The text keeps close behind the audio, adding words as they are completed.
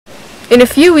In a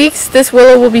few weeks, this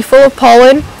willow will be full of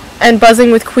pollen and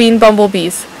buzzing with queen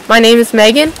bumblebees. My name is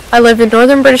Megan. I live in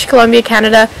northern British Columbia,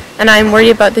 Canada, and I am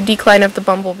worried about the decline of the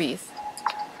bumblebees.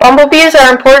 Bumblebees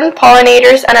are important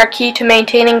pollinators and are key to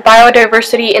maintaining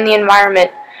biodiversity in the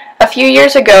environment. A few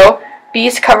years ago,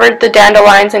 bees covered the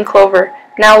dandelions and clover.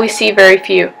 Now we see very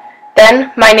few.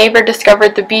 Then, my neighbor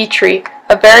discovered the bee tree,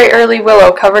 a very early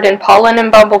willow covered in pollen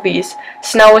and bumblebees.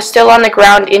 Snow was still on the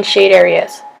ground in shade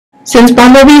areas. Since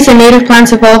bumblebees and native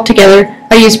plants evolved together,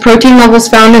 I use protein levels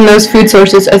found in those food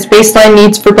sources as baseline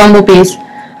needs for bumblebees.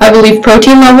 I believe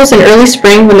protein levels in early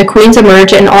spring when the queens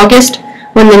emerge and August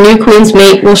when the new queens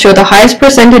mate will show the highest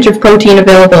percentage of protein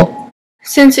available.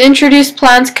 Since introduced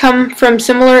plants come from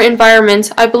similar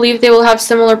environments, I believe they will have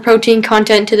similar protein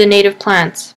content to the native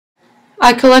plants.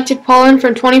 I collected pollen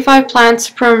from 25 plants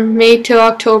from May to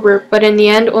October, but in the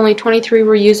end only 23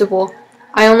 were usable.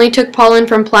 I only took pollen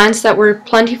from plants that were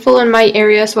plentiful in my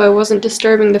area, so I wasn't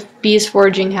disturbing the bees'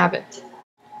 foraging habits.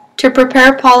 To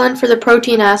prepare pollen for the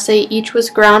protein assay, each was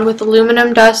ground with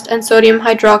aluminum dust and sodium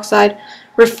hydroxide,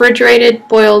 refrigerated,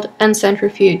 boiled, and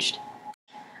centrifuged.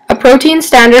 A protein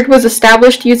standard was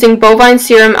established using bovine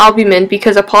serum albumin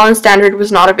because a pollen standard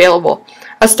was not available.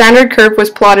 A standard curve was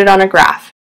plotted on a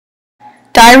graph.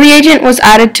 Dye reagent was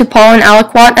added to pollen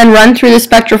aliquot and run through the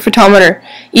spectrophotometer.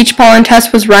 Each pollen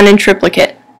test was run in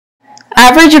triplicate.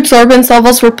 Average absorbance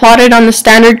levels were plotted on the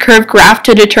standard curve graph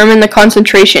to determine the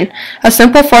concentration. A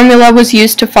simple formula was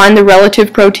used to find the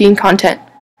relative protein content.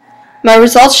 My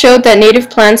results showed that native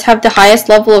plants have the highest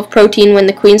level of protein when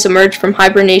the queens emerge from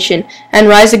hibernation and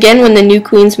rise again when the new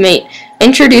queens mate.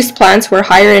 Introduced plants were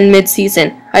higher in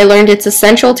mid-season. I learned it's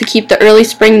essential to keep the early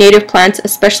spring native plants,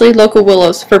 especially local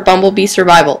willows, for bumblebee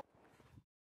survival.